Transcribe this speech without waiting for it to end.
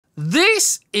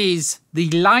This is the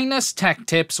Linus Tech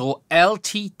Tips or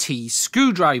LTT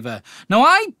screwdriver. Now,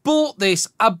 I bought this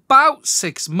about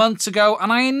 6 months ago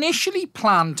and I initially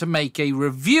planned to make a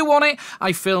review on it.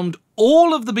 I filmed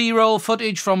all of the B-roll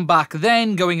footage from back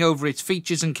then, going over its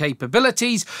features and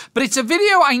capabilities, but it's a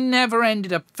video I never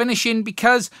ended up finishing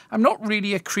because I'm not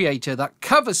really a creator that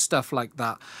covers stuff like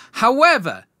that.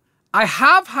 However, I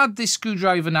have had this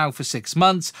screwdriver now for 6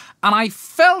 months and I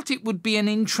felt it would be an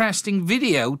interesting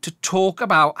video to talk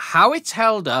about how it's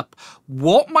held up,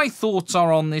 what my thoughts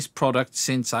are on this product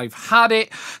since I've had it.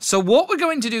 So what we're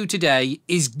going to do today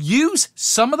is use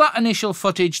some of that initial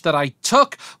footage that I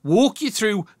took, walk you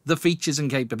through the features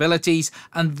and capabilities,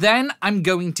 and then I'm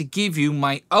going to give you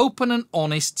my open and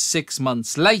honest 6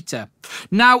 months later.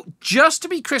 Now, just to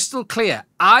be crystal clear,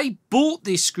 I bought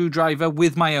this screwdriver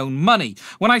with my own money.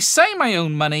 When I say my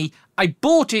own money, I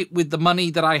bought it with the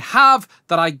money that I have,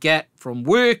 that I get from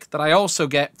work, that I also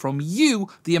get from you,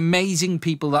 the amazing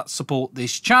people that support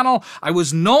this channel. I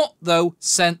was not, though,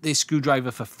 sent this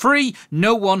screwdriver for free.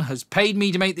 No one has paid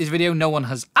me to make this video. No one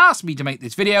has asked me to make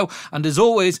this video. And as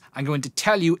always, I'm going to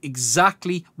tell you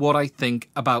exactly what I think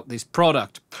about this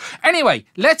product. Anyway,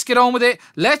 let's get on with it.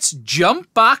 Let's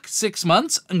jump back 6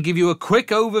 months and give you a quick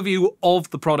overview of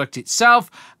the product itself,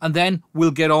 and then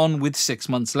we'll get on with 6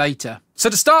 months later. So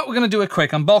to start, we're going to do a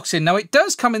quick unboxing. Now, it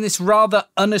does come in this rather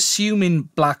unassuming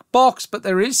black box, but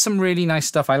there is some really nice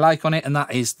stuff I like on it, and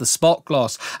that is the spot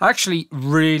gloss. I actually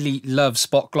really love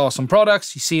spot gloss on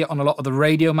products. You see it on a lot of the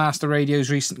Radio Master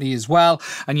radios recently as well,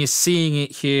 and you're seeing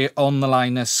it here on the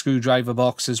Linus screwdriver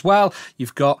box as well.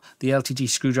 You've got the LTT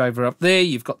screwdriver up there.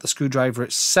 You've got the screwdriver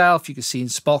itself. You can see in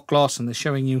spot gloss, and they're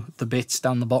showing you the bits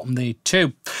down the bottom there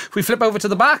too. If we flip over to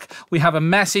the back, we have a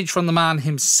message from the man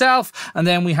himself, and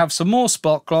then we have some more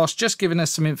spot gloss, just giving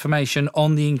us some information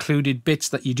on the included bits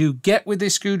that you do get with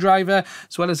this screwdriver,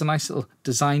 as well as a nice little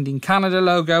Designed in Canada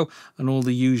logo and all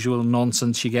the usual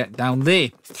nonsense you get down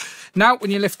there. Now,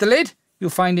 when you lift the lid, you'll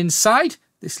find inside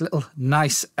this little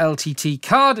nice LTT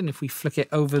card, and if we flick it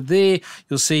over there,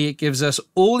 you'll see it gives us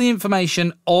all the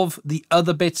information of the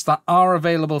other bits that are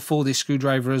available for this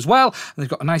screwdriver as well. And they've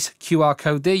got a nice QR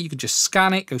code there. You can just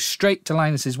scan it, go straight to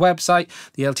Linus's website,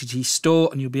 the LTT store,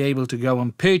 and you'll be able to go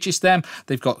and purchase them.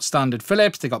 They've got standard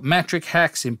Phillips, they've got metric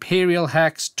hex, imperial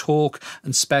hex, torque,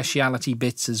 and speciality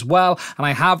bits as well. And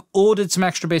I have ordered some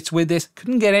extra bits with this.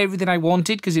 Couldn't get everything I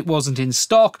wanted because it wasn't in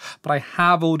stock, but I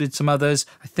have ordered some others.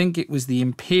 I think it was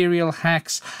the imperial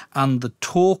hex and the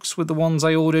torques were the ones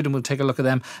I ordered, and we'll take a look at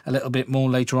them a little bit more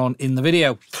later on in the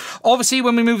video. Obviously,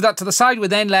 when we move that to the side, we're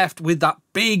then left with that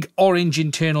big orange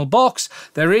internal box.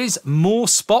 There is more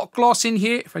spot gloss in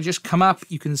here. If I just come up,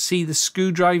 you can see the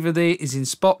screwdriver there is in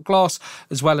spot gloss,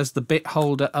 as well as the bit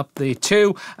holder up there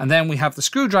too. And then we have the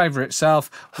screwdriver itself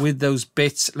with those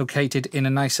bits located in a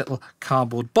nice little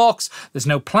cardboard box. There's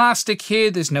no plastic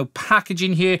here. There's no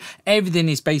packaging here. Everything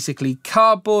is basically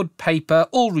cardboard, paper,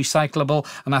 all recyclable,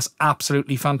 and that's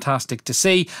absolutely fantastic to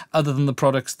see, other than the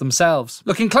products themselves.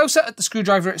 Looking closer at the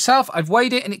screwdriver itself, I've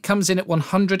weighed it and it comes in at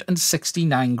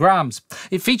 169 grams.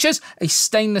 It features a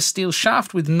stainless steel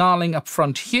shaft with knurling up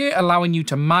front here, allowing you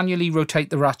to manually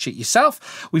rotate the ratchet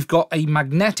yourself. We've got a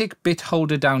magnetic bit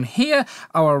holder down here,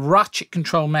 our ratchet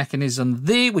control mechanism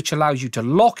there, which allows you to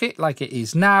lock it like it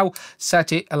is now,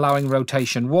 set it allowing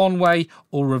rotation one way,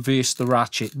 or reverse the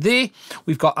ratchet there.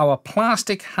 We've got our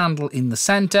plastic handle in the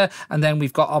center, and then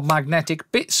we've got our magnetic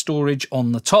bit storage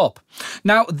on the top.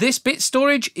 Now, this bit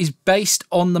storage is based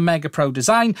on the Mega Pro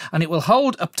design, and it will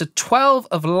hold up to 12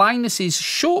 of Linus's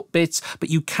short bits, but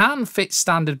you can fit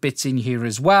standard bits in here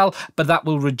as well, but that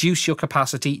will reduce your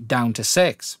capacity down to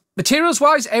 6. Materials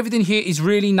wise, everything here is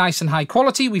really nice and high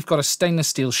quality. We've got a stainless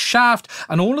steel shaft,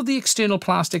 and all of the external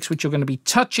plastics which you're going to be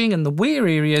touching and the wear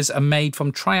areas are made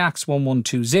from Triax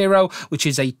 1120, which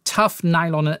is a tough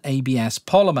nylon and ABS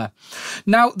polymer.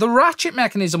 Now, the ratchet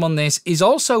mechanism on this is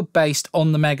also based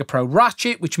on the Mega Pro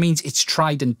ratchet, which means it's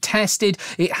tried and tested.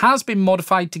 It has been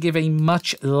modified to give a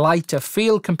much lighter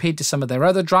feel compared to some of their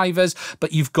other drivers,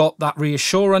 but you've got that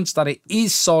reassurance that it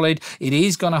is solid, it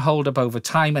is going to hold up over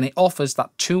time, and it offers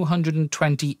that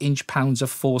 220 inch-pounds of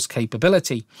force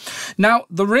capability. Now,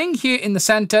 the ring here in the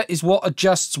center is what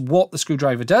adjusts what the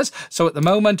screwdriver does. So at the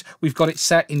moment, we've got it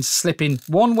set in slipping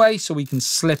one way, so we can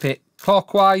slip it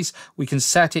clockwise. We can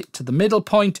set it to the middle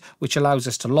point, which allows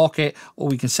us to lock it, or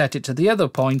we can set it to the other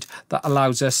point that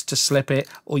allows us to slip it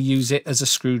or use it as a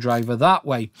screwdriver that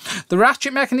way. The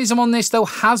ratchet mechanism on this, though,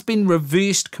 has been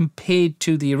reversed compared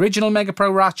to the original Mega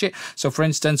Pro ratchet. So for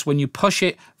instance, when you push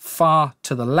it far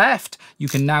to the left, you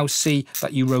can now see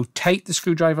that you rotate the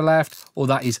screwdriver left, or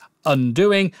that is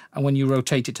undoing, and when you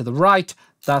rotate it to the right,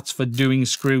 that's for doing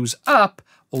screws up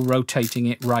or rotating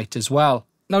it right as well.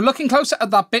 Now, looking closer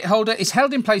at that bit holder, it's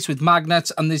held in place with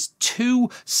magnets, and there's 2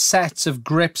 sets of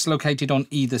grips located on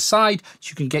either side, so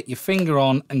you can get your finger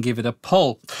on and give it a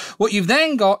pull. What you've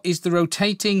then got is the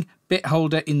rotating bit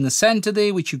holder in the center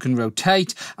there, which you can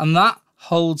rotate, and that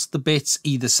holds the bits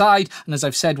either side. And as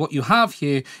I've said, what you have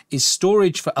here is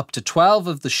storage for up to 12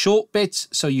 of the short bits,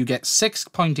 so you get 6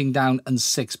 pointing down and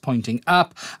 6 pointing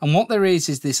up. And what there is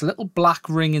this little black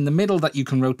ring in the middle that you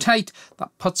can rotate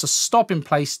that puts a stop in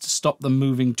place to stop them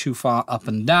moving too far up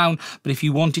and down. But if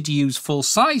you wanted to use full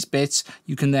size bits,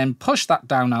 you can then push that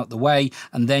down out the way,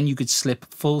 and then you could slip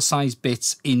full size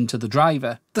bits into the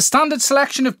driver. The standard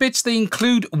selection of bits they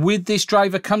include with this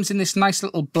driver comes in this nice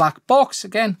little black box.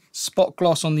 Again, spot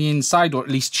gloss on the inside, or at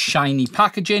least shiny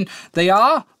packaging. They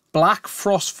are black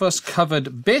phosphorus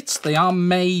covered bits. They are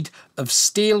made of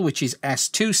steel, which is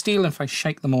S2 steel. If I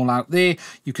shake them all out there,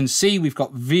 you can see we've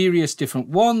got various different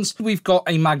ones. We've got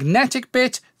a magnetic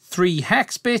bit, 3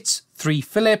 hex bits, 3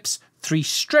 Phillips, 3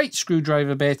 straight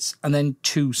screwdriver bits, and then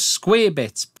 2 square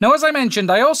bits. Now, as I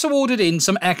mentioned, I also ordered in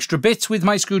some extra bits with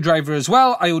my screwdriver as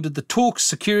well. I ordered the Torx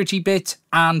security bit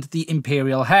and the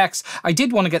Imperial hex. I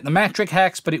did want to get the metric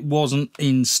hex, but it wasn't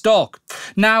in stock.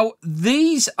 Now,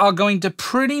 these are going to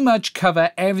pretty much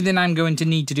cover everything I'm going to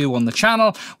need to do on the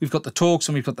channel. We've got the Torx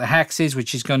and we've got the hexes,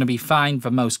 which is going to be fine for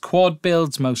most quad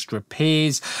builds, most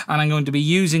repairs, and I'm going to be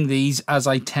using these as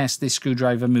I test this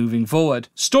screwdriver moving forward.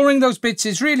 Storing those bits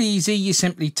is really easy. You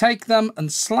simply take them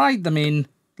and slide them in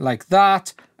like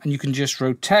that, and you can just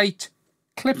rotate,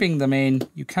 clipping them in.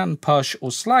 You can push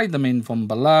or slide them in from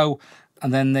below,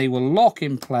 and then they will lock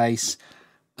in place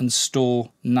and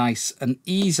store nice and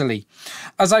easily.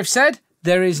 As I've said,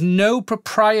 there is no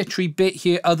proprietary bit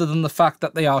here other than the fact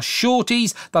that they are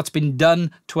shorties. That's been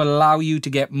done to allow you to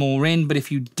get more in. But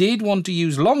if you did want to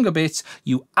use longer bits,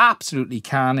 you absolutely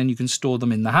can, and you can store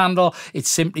them in the handle. It's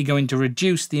simply going to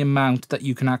reduce the amount that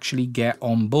you can actually get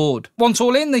on board. Once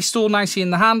all in, they store nicely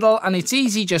in the handle, and it's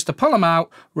easy just to pull them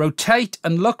out, rotate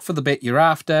and look for the bit you're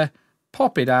after,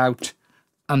 pop it out,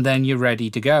 and then you're ready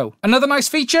to go. Another nice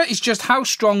feature is just how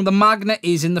strong the magnet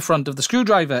is in the front of the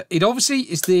screwdriver. It obviously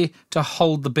is there to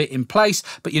hold the bit in place,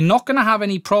 but you're not going to have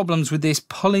any problems with this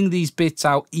pulling these bits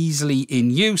out easily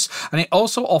in use. And it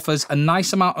also offers a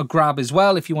nice amount of grab as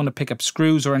well if you want to pick up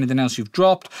screws or anything else you've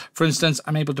dropped. For instance,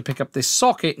 I'm able to pick up this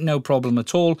socket, no problem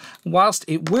at all. Whilst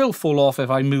it will fall off if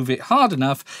I move it hard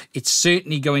enough, it's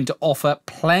certainly going to offer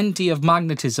plenty of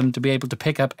magnetism to be able to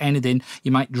pick up anything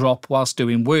you might drop whilst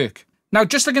doing work. Now,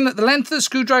 just looking at the length of the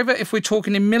screwdriver, if we're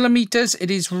talking in millimeters,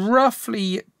 it is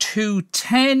roughly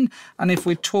 210. And if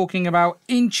we're talking about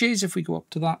inches, if we go up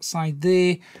to that side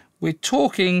there, we're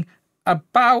talking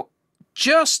about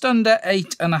just under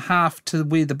 8.5 to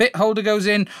where the bit holder goes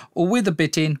in, or with the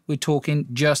bit in, we're talking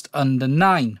just under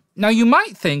 9. Now, you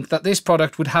might think that this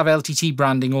product would have LTT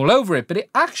branding all over it, but it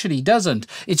actually doesn't.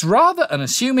 It's rather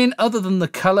unassuming. Other than the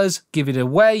colours give it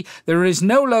away. There is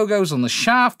no logos on the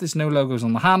shaft, there's no logos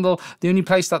on the handle. The only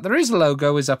place that there is a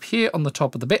logo is up here on the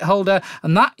top of the bit holder,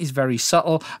 and that is very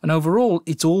subtle, and overall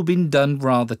it's all been done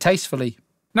rather tastefully.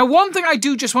 Now, one thing I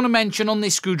do just want to mention on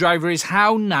this screwdriver is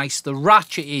how nice the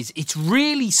ratchet is. It's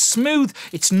really smooth.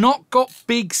 It's not got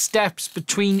big steps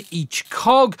between each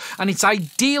cog, and it's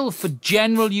ideal for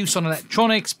general use on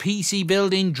electronics, PC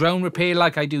building, drone repair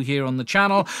like I do here on the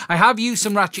channel. I have used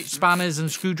some ratchet spanners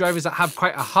and screwdrivers that have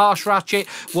quite a harsh ratchet.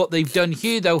 What they've done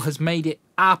here, though, has made it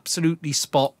absolutely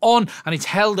spot on, and it's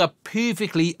held up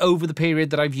perfectly over the period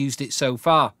that I've used it so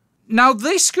far. Now,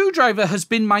 this screwdriver has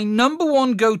been my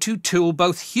 #1 go-to tool,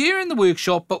 both here in the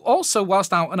workshop, but also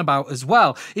whilst out and about as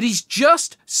well. It is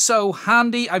just so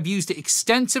handy. I've used it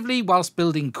extensively whilst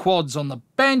building quads on the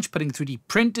bench, putting 3D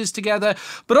printers together,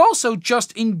 but also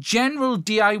just in general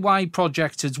DIY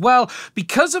projects as well.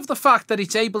 Because of the fact that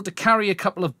it's able to carry a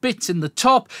couple of bits in the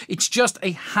top, it's just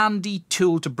a handy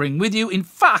tool to bring with you. In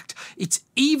fact, it's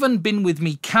even been with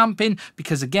me camping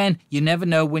because, again, you never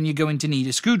know when you're going to need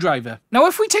a screwdriver. Now,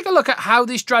 if we take a look at how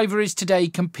this driver is today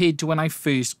compared to when I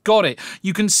first got it,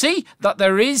 you can see that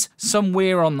there is some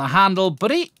wear on the handle,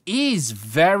 but it is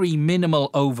very minimal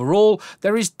overall.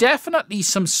 There is definitely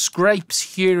some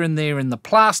scrapes here and there in the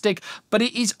plastic, but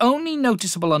it is only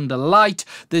noticeable under light.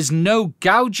 There's no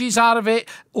gouges out of it.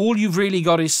 All you've really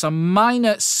got is some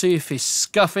minor surface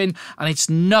scuffing, and it's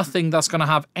nothing that's going to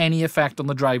have any effect on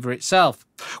the driver itself.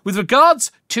 With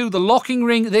regards to the locking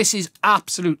ring, this is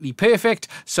absolutely perfect.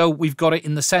 So we've got it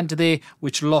in the center there,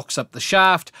 which locks up the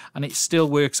shaft, and it still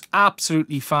works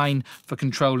absolutely fine for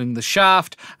controlling the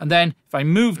shaft. And then if I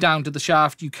move down to the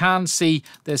shaft, you can see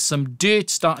there's some dirt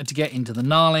starting to get into the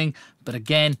knurling. but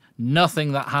again,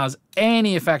 nothing that has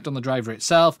any effect on the driver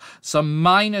itself. Some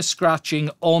minor scratching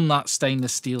on that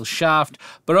stainless steel shaft,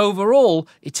 but overall,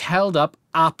 it's held up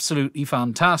absolutely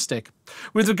fantastic.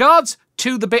 With regards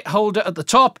to the bit holder at the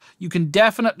top, you can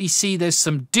definitely see there's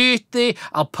some dirt there.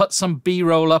 I'll put some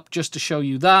B-roll up just to show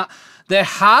you that. There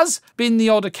has been the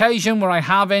odd occasion where I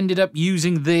have ended up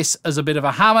using this as a bit of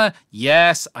a hammer.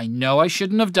 Yes, I know I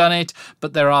shouldn't have done it,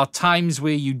 but there are times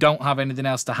where you don't have anything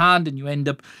else to hand and you end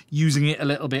up using it a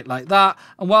little bit like that.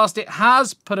 And whilst it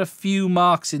has put a few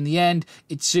marks in the end,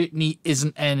 it certainly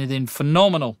isn't anything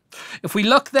phenomenal. If we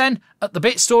look then at the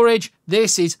bit storage,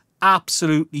 this is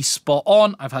absolutely spot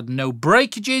on. I've had no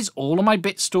breakages. All of my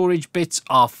bit storage bits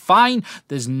are fine.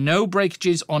 There's no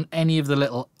breakages on any of the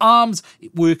little arms.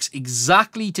 It works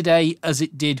exactly today as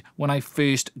it did when I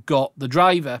first got the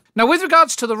driver. Now, with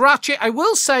regards to the ratchet, I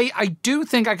will say I do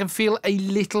think I can feel a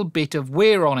little bit of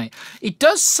wear on it. It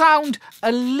does sound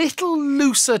a little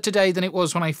looser today than it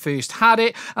was when I first had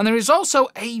it, and there is also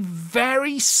a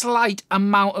very slight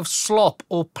amount of slop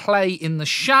or play in the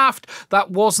shaft that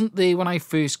wasn't there when I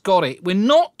first got it. We're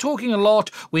not talking a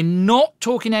lot. We're not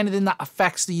talking anything that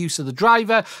affects the use of the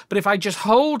driver, but if I just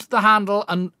hold the handle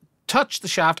and touch the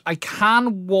shaft, I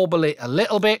can wobble it a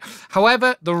little bit.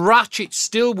 However, the ratchet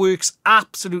still works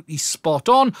absolutely spot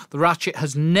on. The ratchet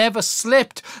has never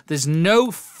slipped. There's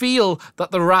no feel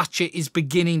that the ratchet is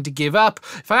beginning to give up.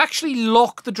 If I actually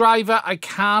lock the driver, I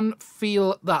can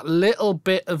feel that little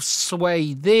bit of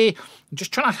sway there. I'm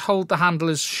just trying to hold the handle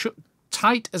as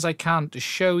tight as I can to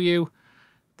show you.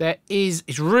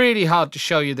 It's really hard to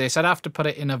show you this. I'd have to put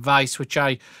it in a vise, which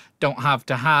I don't have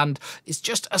to hand. It's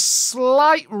just a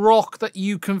slight rock that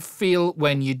you can feel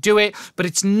when you do it, but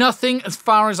it's nothing as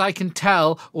far as I can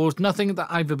tell, or nothing that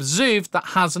I've observed that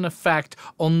has an effect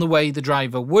on the way the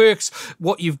driver works.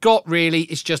 What you've got really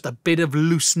is just a bit of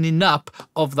loosening up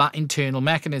of that internal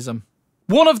mechanism.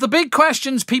 One of the big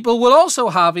questions people will also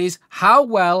have is, how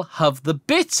well have the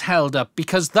bits held up?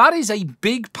 Because that is a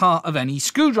big part of any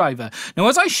screwdriver. Now,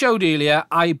 as I showed earlier,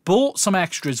 I bought some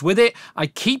extras with it. I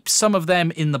keep some of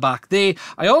them in the back there.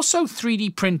 I also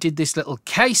 3D printed this little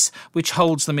case, which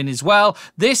holds them in as well.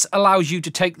 This allows you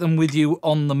to take them with you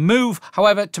on the move.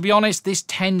 However, to be honest, this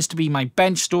tends to be my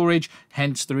bench storage,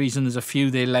 hence the reason there's a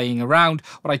few there laying around.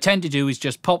 What I tend to do is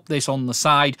just pop this on the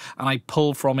side and I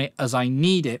pull from it as I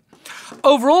need it.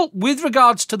 Overall, with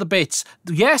regards to the bits,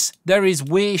 yes, there is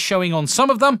wear showing on some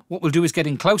of them. What we'll do is get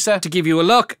in closer to give you a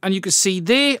look, and you can see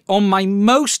there on my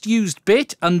most used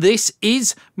bit, and this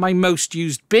is my most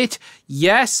used bit,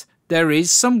 yes, there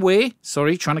is some wear.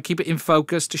 Sorry, trying to keep it in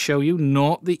focus to show you,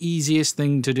 not the easiest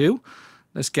thing to do.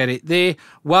 Let's get it there.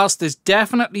 Whilst there's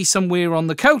definitely some wear on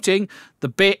the coating, the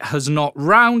bit has not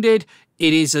rounded.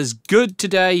 It is as good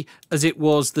today as it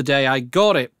was the day I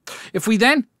got it. If we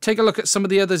then take a look at some of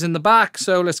the others in the back,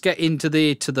 so let's get into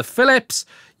the Phillips.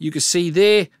 You can see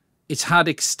there, it's had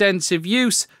extensive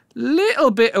use, little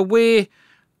bit of wear,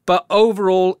 but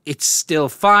overall it's still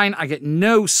fine. I get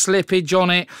no slippage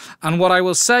on it. And what I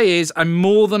will say is I'm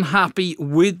more than happy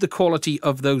with the quality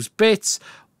of those bits.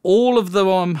 All of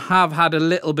them have had a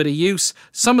little bit of use,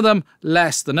 some of them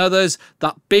less than others.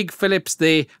 That big Phillips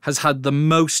there has had the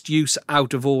most use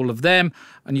out of all of them.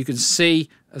 And you can see,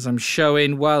 as I'm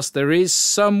showing, whilst there is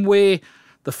some wear,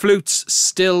 the flutes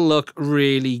still look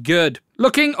really good.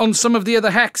 Looking on some of the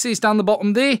other hexes down the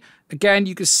bottom there, again,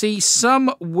 you can see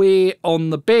some wear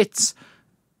on the bits,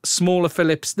 smaller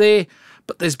Phillips there,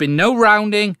 but there's been no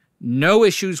rounding, no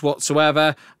issues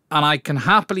whatsoever. And I can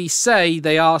happily say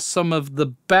they are some of the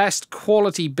best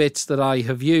quality bits that I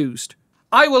have used.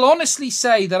 I will honestly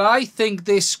say that I think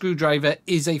this screwdriver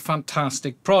is a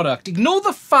fantastic product. Ignore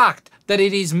the fact that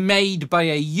it is made by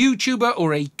a YouTuber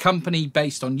or a company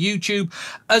based on YouTube.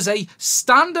 As a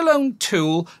standalone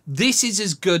tool, this is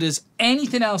as good as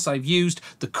anything else I've used.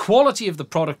 The quality of the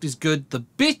product is good, the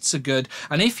bits are good,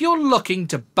 and if you're looking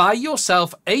to buy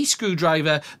yourself a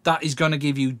screwdriver that is going to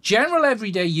give you general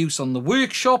everyday use on the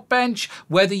workshop bench,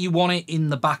 whether you want it in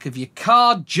the back of your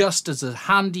car just as a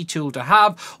handy tool to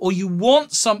have, or you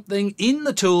want something in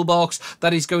the toolbox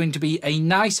that is going to be a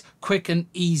nice, quick and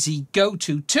easy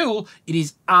go-to tool, it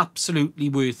is absolutely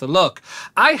worth a look.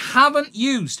 I haven't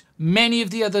used many of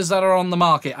the others that are on the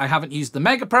market. I haven't used the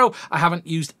Mega Pro. I haven't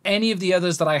used any of the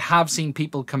others that I have seen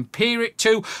people compare it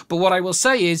to. But what I will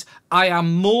say is I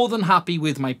am more than happy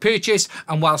with my purchase.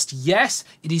 And whilst, yes,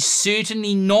 it is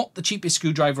certainly not the cheapest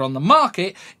screwdriver on the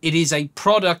market, it is a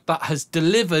product that has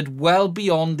delivered well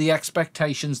beyond the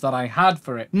expectations that I had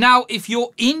for it. Now, if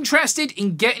you're interested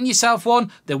in getting yourself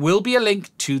one, there will be a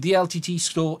link to the LTT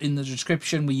store in the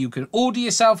description where you can order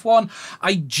yourself one.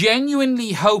 I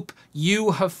genuinely hope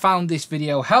you have found this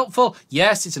video helpful.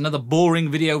 Yes, it's another boring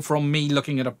video from me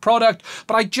looking at a product,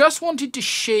 but I just wanted to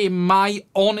share my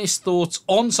honest thoughts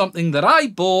on something that I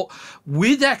bought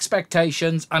with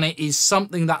expectations, and it is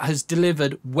something that has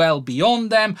delivered well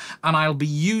beyond them, and I'll be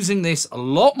using this a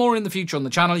lot more in the future on the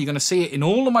channel. You're going to see it in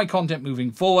all of my content moving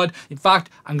forward. In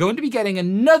fact, I'm going to be getting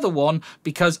another one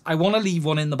because I want to leave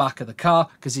one in the back of the car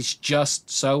because it's just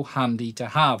so handy to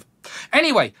have.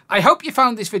 Anyway, I hope you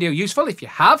found this video useful. If you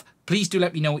have, please do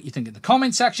let me know what you think in the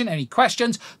comment section. Any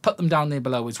questions, put them down there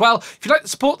below as well. If you'd like to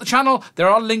support the channel, there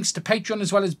are links to Patreon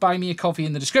as well as Buy Me a Coffee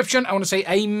in the description. I want to say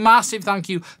a massive thank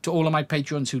you to all of my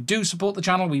Patreons who do support the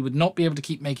channel. We would not be able to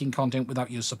keep making content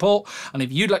without your support. And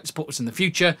if you'd like to support us in the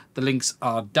future, the links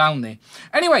are down there.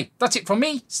 Anyway, that's it from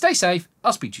me. Stay safe.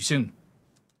 I'll speak to you soon.